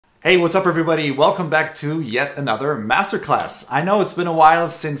Hey, what's up everybody? Welcome back to yet another masterclass. I know it's been a while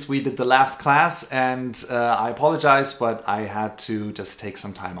since we did the last class and I apologize, but I had to just take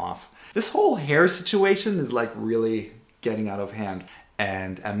some time off. This whole hair situation is like really getting out of hand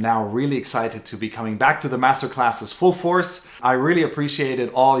and I'm now really excited to be coming back to the masterclasses full force. I really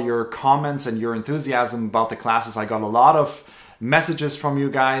appreciated all your comments and your enthusiasm about the classes. I got a lot of messages from you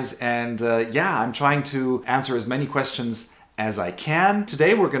guys and yeah, I'm trying to answer as many questions as I can.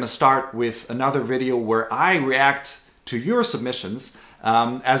 Today we're going to start with another video where I react to your submissions.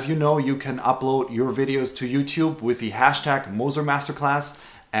 As you know, you can upload your videos to YouTube with the hashtag Moser Masterclass,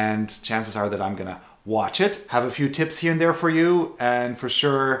 and chances are that I'm going to watch it. Have a few tips here and there for you, and for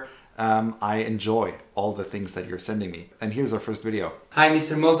sure I enjoy all the things that you're sending me. And here's our first video. Hi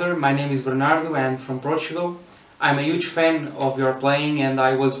Mr. Moser, my name is Bernardo and from Portugal. I'm a huge fan of your playing and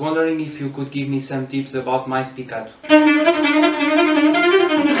I was wondering if you could give me some tips about my spiccato.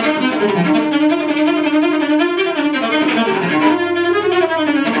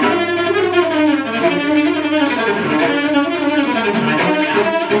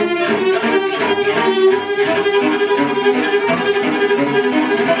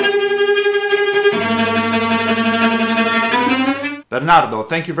 Bernardo,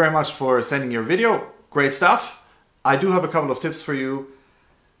 thank you very much for sending your video. Great stuff. I do have a couple of tips for you.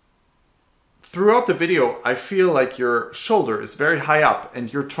 Throughout the video, I feel like your shoulder is very high up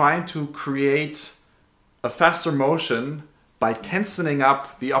and you're trying to create a faster motion by tensioning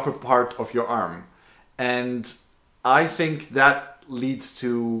up the upper part of your arm. And I think that leads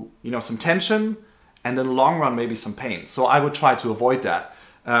to, some tension and in the long run, maybe some pain. So I would try to avoid that.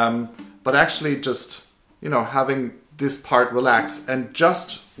 But actually just, having this part relax and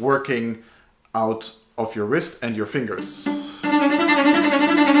just working out of your wrist and your fingers.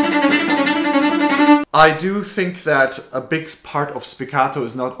 I do think that a big part of spiccato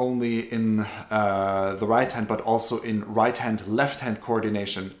is not only in the right hand, but also in right hand, left hand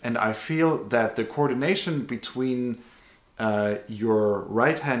coordination. And I feel that the coordination between your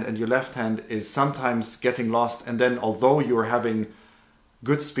right hand and your left hand is sometimes getting lost. And then although you're having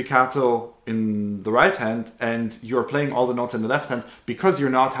good spiccato in the right hand and you're playing all the notes in the left hand, because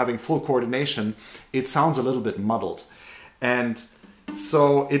you're not having full coordination, it sounds a little bit muddled. And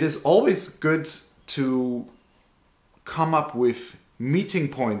so it is always good to come up with meeting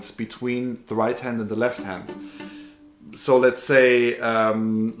points between the right hand and the left hand. So let's say,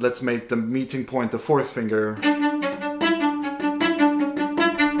 let's make the meeting point the fourth finger.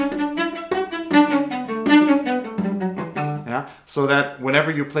 So that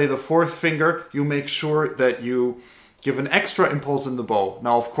whenever you play the fourth finger, you make sure that you give an extra impulse in the bow.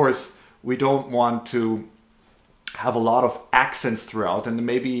 Now, of course, we don't want to have a lot of accents throughout, and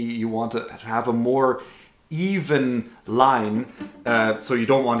maybe you want to have a more even line, so you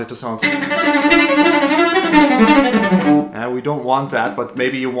don't want it to sound... we don't want that, but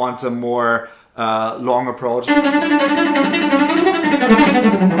maybe you want a more long approach.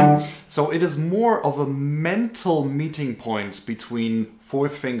 So it is more of a mental meeting point between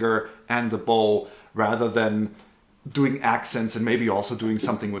fourth finger and the bow rather than doing accents and maybe also doing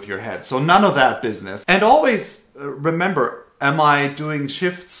something with your head. So none of that business. And always remember, am I doing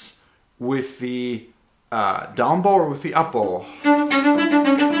shifts with the down bow or with the up bow?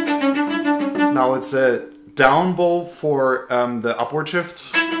 Now it's a down bow for the upward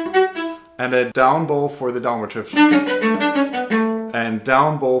shift and a down bow for the downward shift. And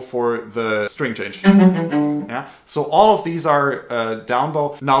down bow for the string change. Yeah. So all of these are down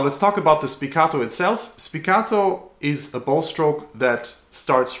bow. Now let's talk about the spiccato itself. Spiccato is a bow stroke that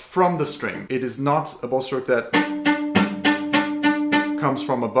starts from the string. It is not a bow stroke that comes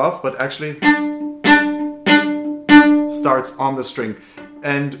from above, but actually starts on the string.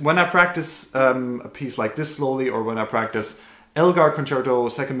 And when I practice a piece like this slowly, or when I practice Elgar Concerto,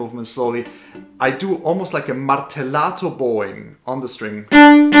 second movement slowly, I do almost like a martellato bowing on the string.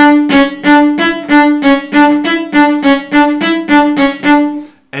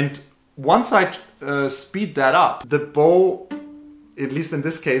 And once I speed that up, the bow, at least in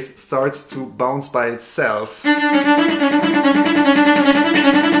this case, starts to bounce by itself.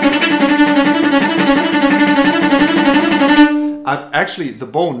 Actually, the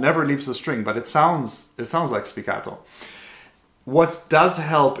bow never leaves the string, but it sounds like spiccato. What does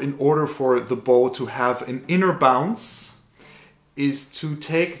help in order for the bow to have an inner bounce is to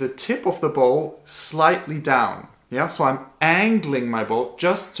take the tip of the bow slightly down. Yeah, so I'm angling my bow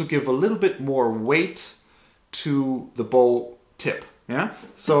just to give a little bit more weight to the bow tip. Yeah,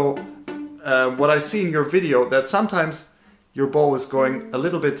 so what I see in your video, that sometimes your bow is going a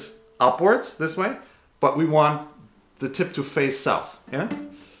little bit upwards this way, but we want the tip to face south. Yeah.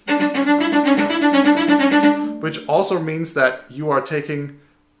 Which also means that you are taking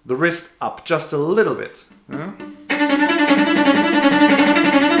the wrist up just a little bit. Yeah?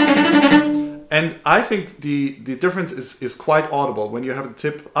 And I think the difference is quite audible when you have the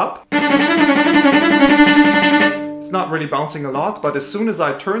tip up. It's not really bouncing a lot, but as soon as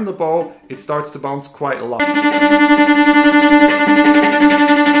I turn the bow, it starts to bounce quite a lot.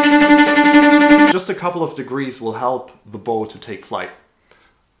 Just a couple of degrees will help the bow to take flight.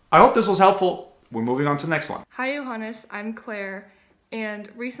 I hope this was helpful. We're moving on to the next one. Hi Johannes, I'm Claire, and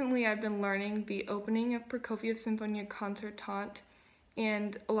recently I've been learning the opening of Prokofiev's Symphonia Concertante,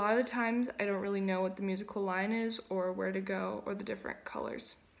 and a lot of the times I don't really know what the musical line is or where to go or the different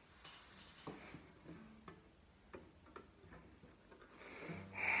colors.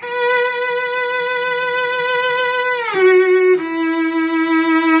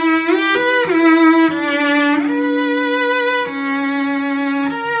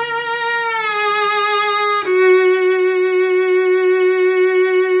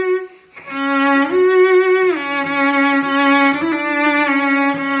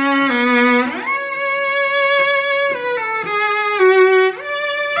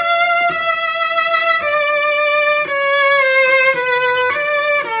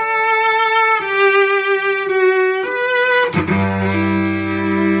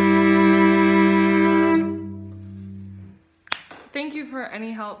 Thank you for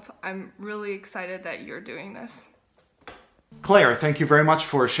any help. I'm really excited that you're doing this. Claire, thank you very much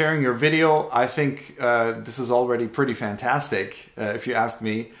for sharing your video. I think this is already pretty fantastic, if you ask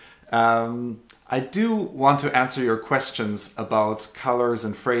me. I do want to answer your questions about colors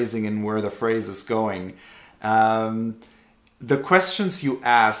and phrasing and where the phrase is going. The questions you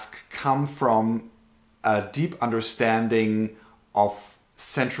ask come from a deep understanding of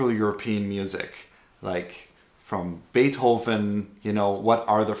Central European music, like from Beethoven, you know, what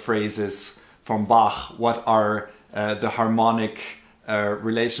are the phrases? From Bach, what are the harmonic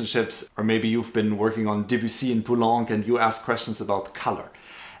relationships? Or maybe you've been working on Debussy and Poulenc and you ask questions about color.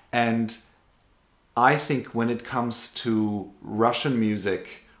 And I think when it comes to Russian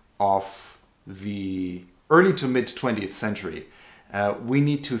music of the early to mid 20th century, we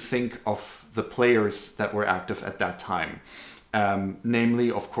need to think of the players that were active at that time.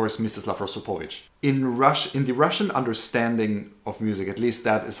 Namely, of course, Mstislav Rostropovich. In the Russian understanding of music, at least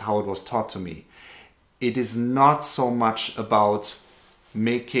that is how it was taught to me, it is not so much about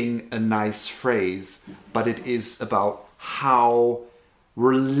making a nice phrase, but it is about how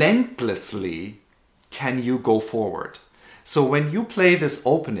relentlessly can you go forward. So when you play this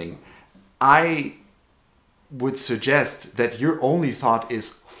opening, I would suggest that your only thought is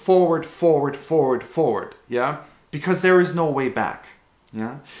forward, forward, forward, forward, yeah? Because there is no way back,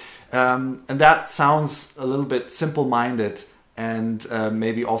 yeah? And that sounds a little bit simple-minded and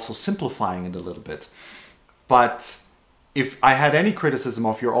maybe also simplifying it a little bit. But if I had any criticism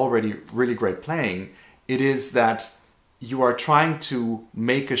of your already really great playing, it is that you are trying to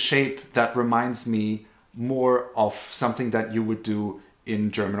make a shape that reminds me more of something that you would do in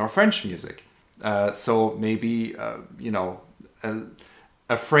German or French music. So maybe, you know,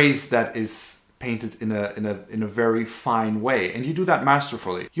 a phrase that is painted in a very fine way, and you do that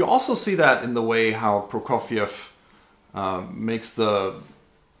masterfully. You also see that in the way how Prokofiev makes the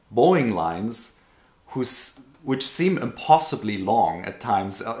bowing lines, which seem impossibly long at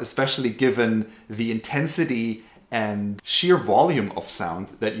times, especially given the intensity and sheer volume of sound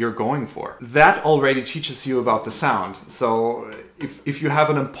that you're going for. That already teaches you about the sound. So if you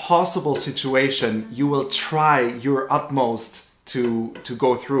have an impossible situation, you will try your utmost to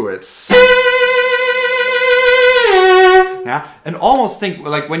go through it. Yeah, and almost think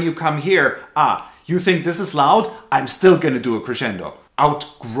like when you come here, you think this is loud, I'm still gonna do a crescendo.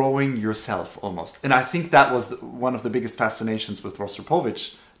 Outgrowing yourself almost. And I think that was one of the biggest fascinations with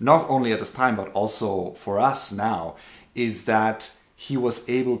Rostropovich, not only at this time, but also for us now, is that he was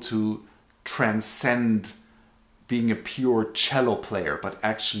able to transcend being a pure cello player, but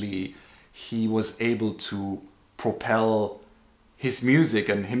actually he was able to propel his music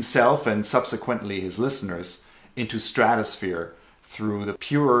and himself and subsequently his listeners into stratosphere through the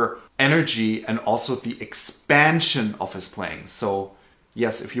pure energy and also the expansion of his playing. So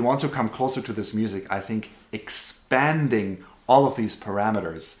yes, if you want to come closer to this music, I think expanding all of these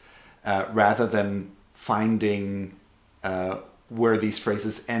parameters rather than finding where these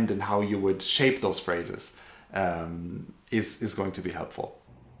phrases end and how you would shape those phrases is going to be helpful.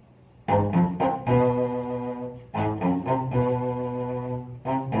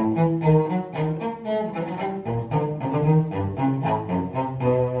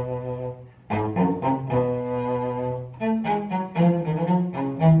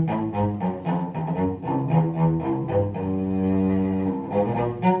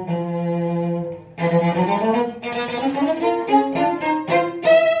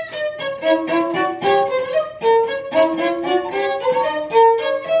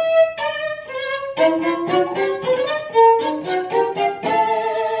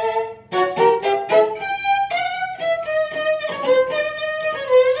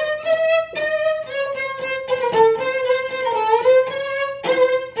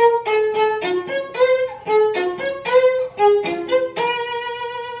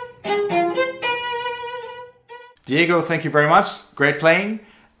 Diego, thank you very much. Great playing.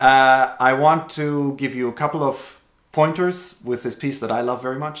 I want to give you a couple of pointers with this piece that I love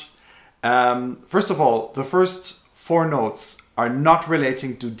very much. First of all, the first 4 notes are not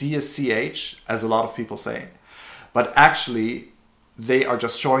relating to DSCH, as a lot of people say, but actually they are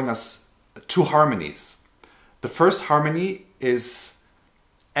just showing us 2 harmonies. The first harmony is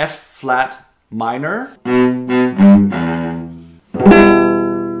F flat minor,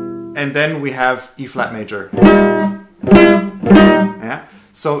 and then we have E flat major. Yeah?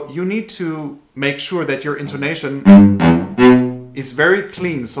 So you need to make sure that your intonation is very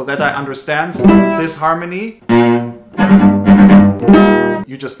clean so that I understand this harmony.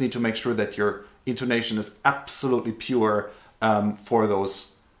 You just need to make sure that your intonation is absolutely pure for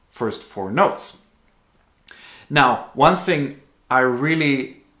those first 4 notes. Now, one thing I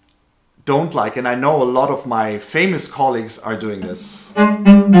really don't like, and I know a lot of my famous colleagues are doing this.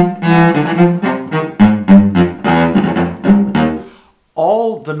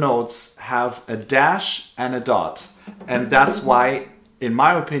 All the notes have a dash and a dot, and that's why, in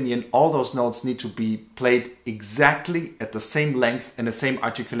my opinion, all those notes need to be played exactly at the same length and the same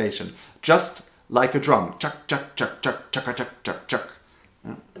articulation, just like a drum. Chuck, chuck, chuck, chuck, chuck, chuck, chuck, chuck.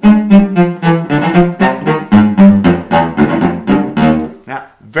 Yeah,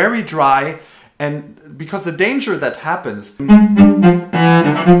 very dry, and because the danger that happens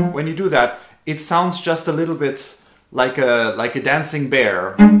when you do that, it sounds just a little bit like a dancing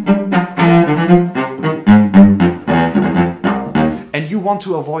bear. And you want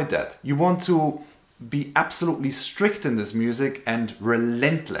to avoid that. You want to be absolutely strict in this music and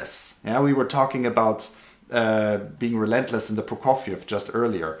relentless. Yeah, we were talking about being relentless in the Prokofiev just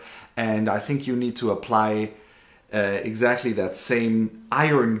earlier. And I think you need to apply exactly that same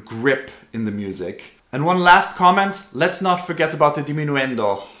iron grip in the music. And one last comment, let's not forget about the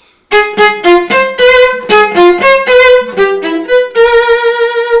diminuendo.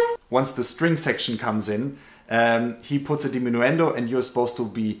 Once the string section comes in, he puts a diminuendo and you're supposed to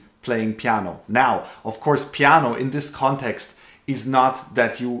be playing piano. Now, of course, piano in this context is not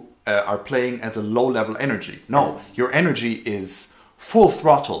that you are playing at a low level energy. No, your energy is full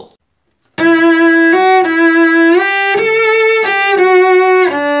throttle.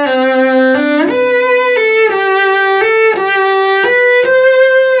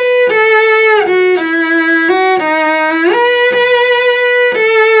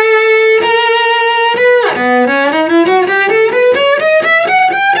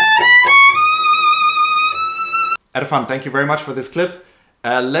 Fun. Thank you very much for this clip.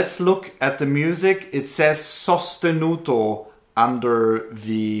 Let's look at the music. It says sostenuto under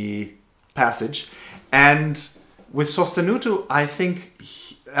the passage. And with sostenuto, I think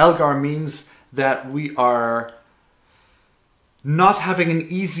Elgar means that we are not having an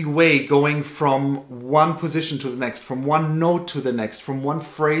easy way going from one position to the next, from one note to the next, from one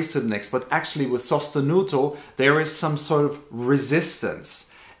phrase to the next. But actually with sostenuto, there is some sort of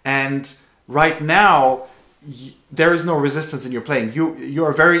resistance. And right now, there is no resistance in your playing. You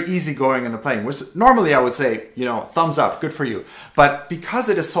are very easygoing in the playing, which normally I would say, you know, thumbs up, good for you. But because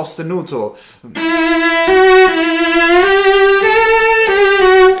it is sostenuto,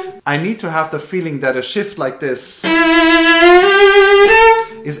 I need to have the feeling that a shift like this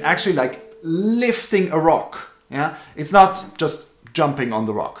is actually like lifting a rock. Yeah, it's not just jumping on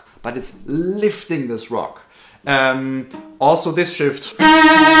the rock, but it's lifting this rock. Also, this shift.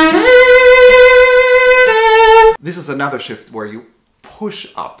 This is another shift where you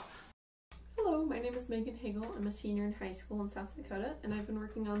push up. Hello, my name is Megan Hagel. I'm a senior in high school in South Dakota, and I've been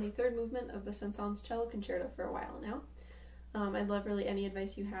working on the 3rd movement of the Saint-Saëns Cello Concerto for a while now. I'd love really any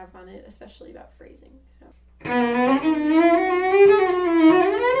advice you have on it, especially about phrasing.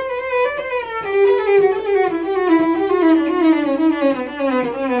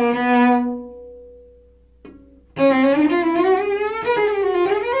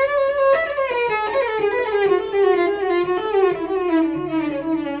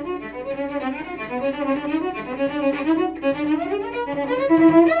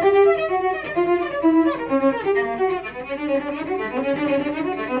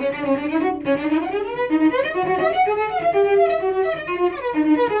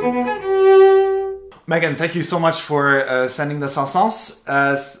 Megan, thank you so much for sending the Saint-Saëns.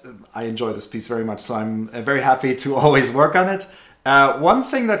 I enjoy this piece very much, so I'm very happy to always work on it. One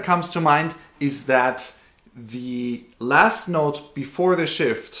thing that comes to mind is that the last note before the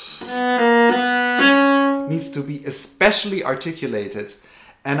shift needs to be especially articulated.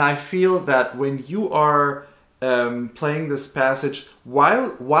 And I feel that when you are playing this passage,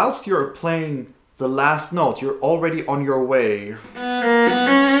 whilst you're playing the last note, you're already on your way.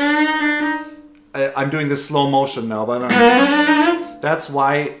 I'm doing this slow motion now, but that's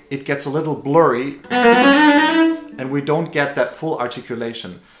why it gets a little blurry and we don't get that full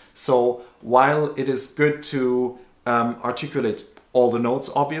articulation. So while it is good to articulate all the notes,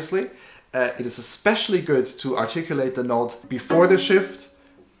 obviously, it is especially good to articulate the note before the shift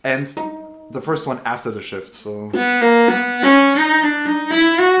and the first one after the shift. So yeah.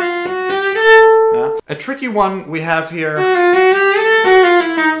 A tricky one we have here,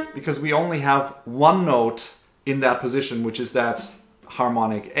 because we only have one note in that position, which is that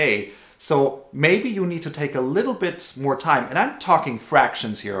harmonic A. So maybe you need to take a little bit more time, and I'm talking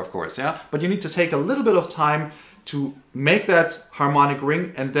fractions here, of course, yeah? But you need to take a little bit of time to make that harmonic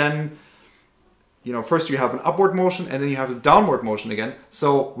ring, and then, you know, first you have an upward motion and then you have a downward motion again.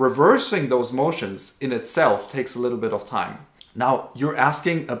 So reversing those motions in itself takes a little bit of time. Now, you're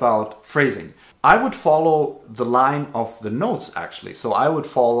asking about phrasing. I would follow the line of the notes, actually. So I would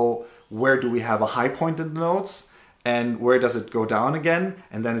follow, where do we have a high point in the notes and where does it go down again?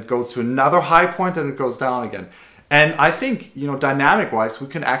 And then it goes to another high point and it goes down again. And I think, you know, dynamic-wise, we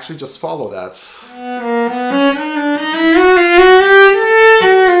can actually just follow that.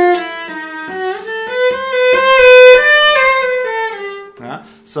 Yeah?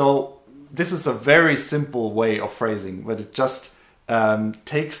 So this is a very simple way of phrasing, but it just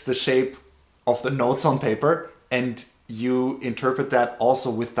takes the shape of the notes on paper and you interpret that also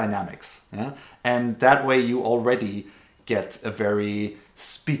with dynamics. Yeah? And that way you already get a very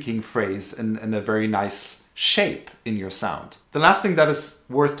speaking phrase and a very nice shape in your sound. The last thing that is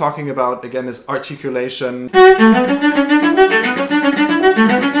worth talking about, again, is articulation.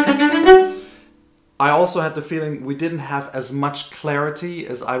 I also had the feeling we didn't have as much clarity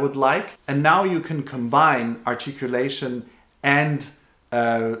as I would like. And now you can combine articulation and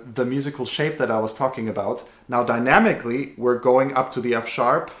the musical shape that I was talking about. Now dynamically, we're going up to the F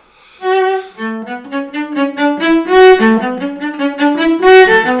sharp.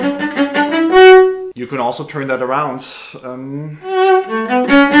 You can also turn that around.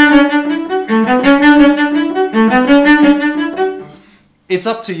 It's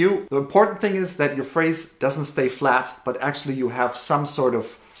up to you. The important thing is that your phrase doesn't stay flat, but actually you have some sort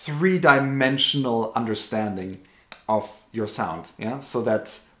of three-dimensional understanding of your sound, yeah? So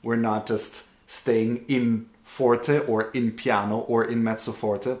that we're not just staying in forte or in piano or in mezzo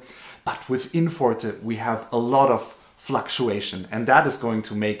forte, but within forte we have a lot of fluctuation, and that is going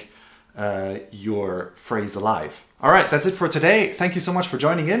to make your phrase alive. All right, that's it for today. Thank you so much for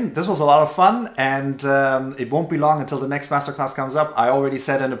joining in. This was a lot of fun, and it won't be long until the next masterclass comes up. I already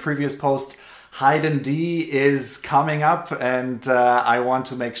said in a previous post, Haydn D is coming up, and I want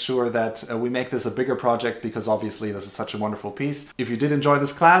to make sure that we make this a bigger project, because obviously this is such a wonderful piece. If you did enjoy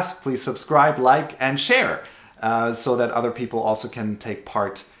this class, please subscribe, like, and share so that other people also can take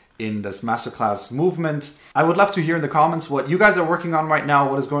part in this masterclass movement. I would love to hear in the comments what you guys are working on right now,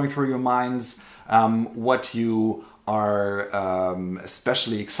 what is going through your minds, what you are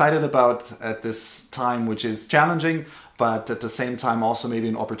especially excited about at this time, which is challenging, but at the same time also maybe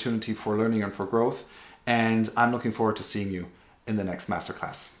an opportunity for learning and for growth. And I'm looking forward to seeing you in the next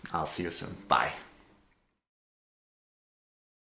masterclass. I'll see you soon. Bye.